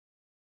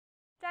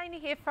Dana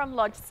here from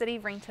Lodge City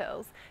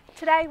Rentals.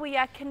 Today we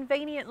are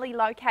conveniently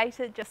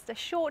located just a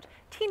short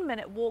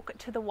 10-minute walk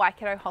to the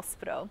Waikato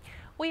Hospital.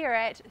 We are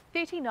at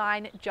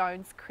 39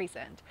 Jones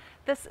Crescent.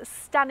 This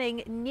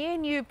stunning near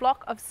new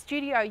block of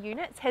studio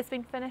units has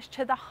been finished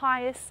to the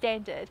highest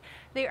standard.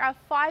 There are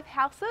 5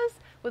 houses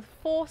with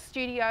 4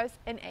 studios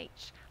in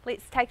each.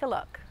 Let's take a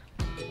look.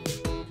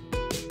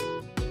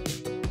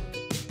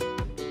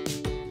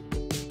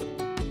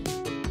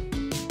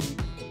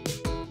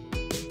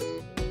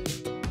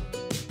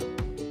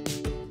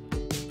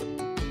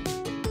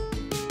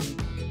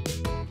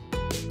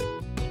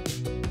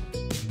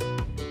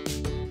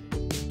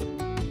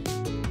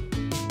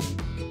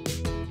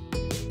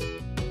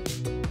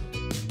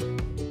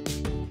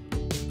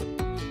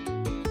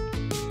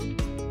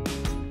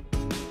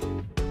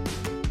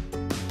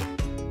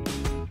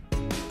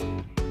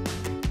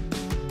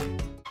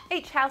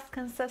 Each house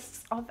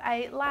consists of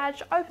a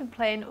large open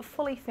plan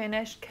fully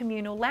furnished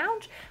communal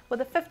lounge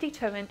with a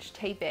 52-inch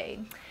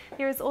TV.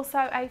 There is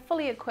also a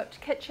fully equipped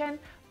kitchen.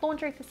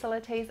 Laundry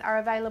facilities are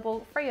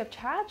available free of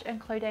charge,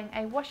 including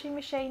a washing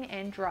machine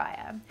and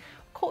dryer.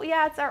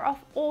 Courtyards are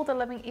off all the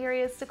living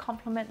areas to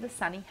complement the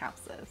sunny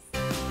houses.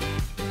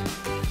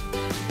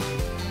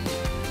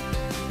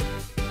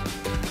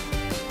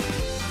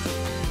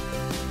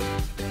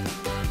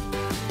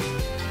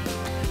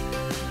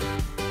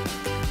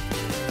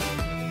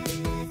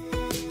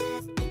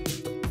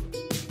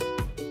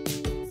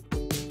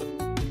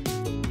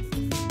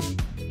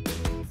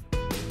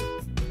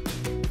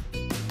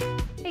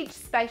 Each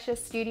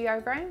spacious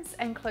studio rooms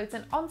includes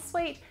an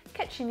ensuite,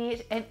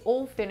 kitchenette and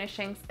all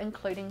furnishings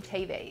including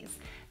TVs.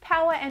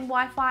 Power and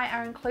Wi-Fi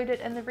are included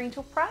in the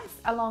rental price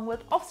along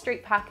with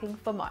off-street parking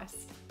for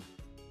most.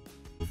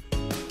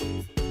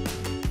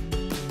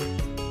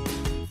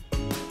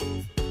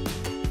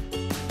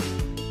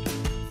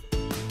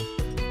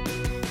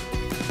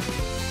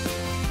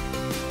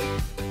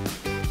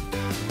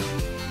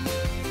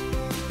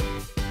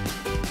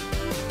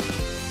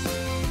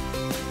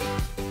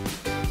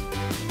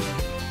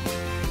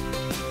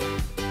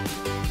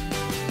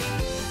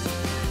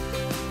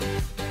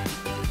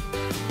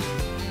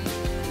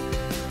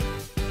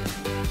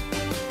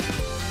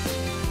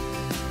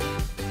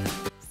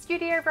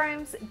 Studio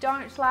rooms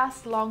don't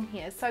last long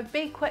here, so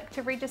be quick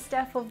to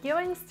register for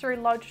viewings through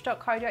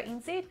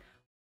lodge.co.nz